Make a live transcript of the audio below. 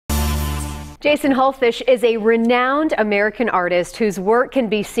Jason Hulfish is a renowned American artist whose work can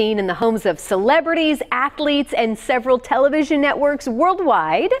be seen in the homes of celebrities, athletes, and several television networks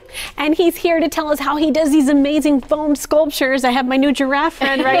worldwide. And he's here to tell us how he does these amazing foam sculptures. I have my new giraffe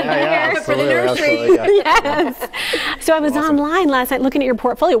friend right here for the nursery. Yes. So I was online last night looking at your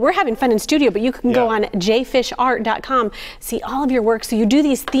portfolio. We're having fun in studio, but you can go on jfishart.com, see all of your work. So you do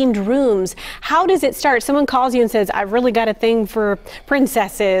these themed rooms. How does it start? Someone calls you and says, I've really got a thing for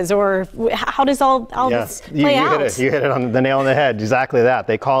princesses, or how does all this play out? You hit it on the nail on the head. Exactly that.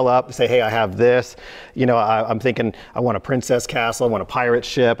 They call up, say, hey, I have this. You know, I'm thinking I want a princess castle, I want a pirate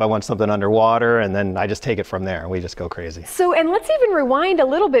ship, I want something underwater, and then I just take it from there, and we just go crazy. So, and let's even rewind a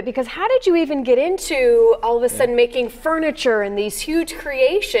little bit, because how did you even get into all of a sudden making furniture and these huge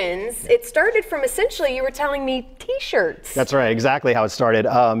creations? It started from essentially, you were telling me, t-shirts. That's right, exactly how it started.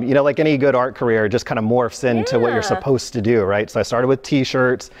 You know, like any good art career, it just kind of morphs into what you're supposed to do, right? So I started with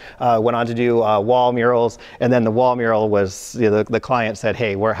t-shirts, went on to do wall murals, and then the wall mural was, you know, the client said,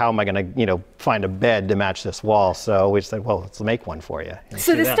 hey, how am I going to, you know, find a bed to match this wall? So we said, well, let's make one for you.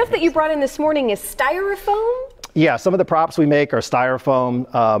 So the stuff that you brought in this morning is styrofoam? Yeah, some of the props we make are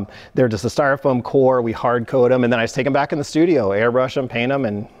styrofoam. They're just a styrofoam core. We hard coat them, and then I just take them back in the studio, airbrush them, paint them,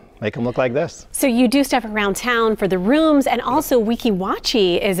 and make them look like this. So you do stuff around town for the rooms, and also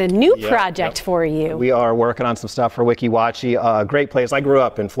WikiWatchi is a new project for you. We are working on some stuff for WikiWatchi. Great place. I grew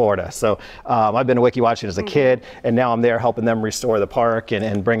up in Florida, so I've been to WikiWatchi as a kid, and now I'm there helping them restore the park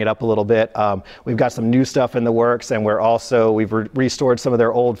and bring it up a little bit. We've got some new stuff in the works, and we've restored some of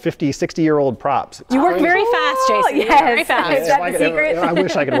their old 50, 60-year-old props. You work very fast, Jason. Yes. Very fast. Is that the secret? I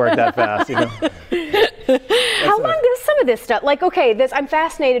wish I could work that fast. You know? How long does some of this stuff, like, okay, I'm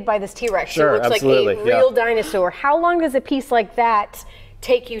fascinated by this T-Rex. Sure, it looks absolutely. like a real dinosaur. How long does a piece like that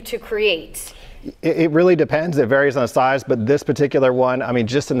take you to create? It really depends. It varies on the size, but this particular one, I mean,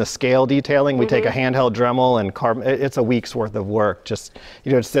 just in the scale detailing, we take a handheld Dremel and carve. It's a week's worth of work. Just,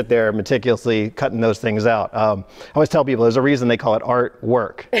 you know, to sit there meticulously cutting those things out. I always tell people there's a reason they call it art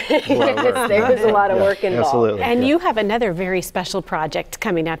work. There was a lot of work involved. Absolutely. And you have another very special project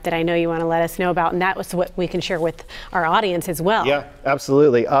coming up that I know you want to let us know about, and that was what we can share with our audience as well. Yeah,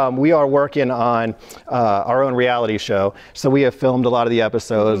 absolutely. We are working on our own reality show. So we have filmed a lot of the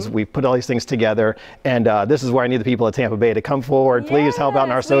episodes. We've put all these things together. And this is where I need the people at Tampa Bay to come forward. Please help out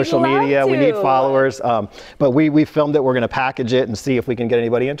in our social media. We need followers. But we filmed it. We're going to package it and see if we can get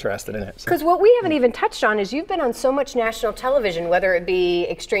anybody interested in it. Because what we haven't even touched on is you've been on so much national television, whether it be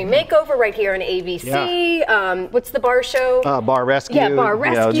Extreme Makeover right here on ABC. What's the bar show? Bar Rescue. Yeah, Bar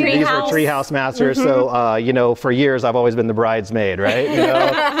Rescue. These were Treehouse Masters. So, you know, for years I've always been the bridesmaid, right? You know,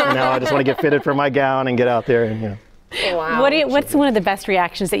 and now I just want to get fitted for my gown and get out there and, you know. Wow. What's one of the best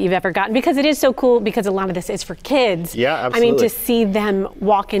reactions that you've ever gotten? Because it is so cool, because a lot of this is for kids. Yeah, absolutely. I mean, to see them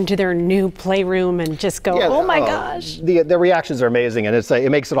walk into their new playroom and just go, oh my gosh. The reactions are amazing, and it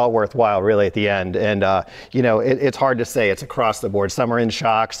makes it all worthwhile, really, at the end. And, you know, it's hard to say. It's across the board. Some are in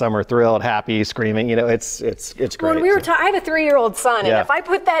shock, some are thrilled, happy, screaming. You know, it's great. When we were I have a 3-year-old son, and if I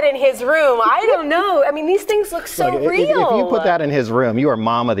put that in his room, I don't know. I mean, these things look so real. If you put that in his room, you are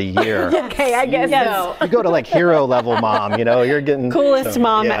mom of the year. Okay, I guess so. You go to like hero level mom, you know, you're getting coolest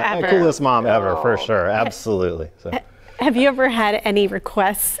mom ever. Coolest mom ever, for sure. Absolutely. So. Have you ever had any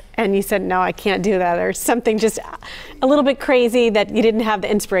requests and you said, no, I can't do that, or something just a little bit crazy that you didn't have the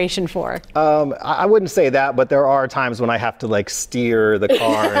inspiration for? I wouldn't say that, but there are times when I have to like steer the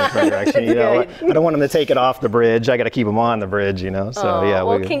car in a different direction. You know, I don't want them to take it off the bridge. I got to keep them on the bridge, you know. So yeah.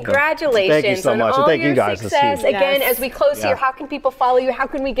 Well, congratulations. Thank you so much. On all thank you your guys. Success. Again, as we close here, how can people follow you? How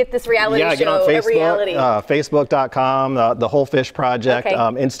can we get this reality show? Get on Facebook, reality? Facebook.com, the Hulfish Project,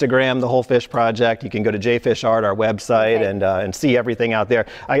 Instagram, the Hulfish Project. You can go to jfishart, our website, and see everything out there.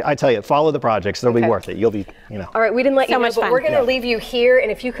 I tell you, follow the projects. They'll be worth it. You'll be, you know. All right, we didn't let you know, but we're going to leave you here, and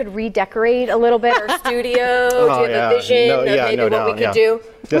if you could redecorate a little bit our studio, do you have a vision of maybe what we could do?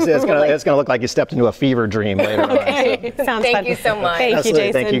 It's going to look like you stepped into a fever dream later on. Sounds fun. Thank you so much. Thank you,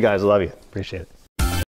 Jason. Thank you guys. Love you. Appreciate it.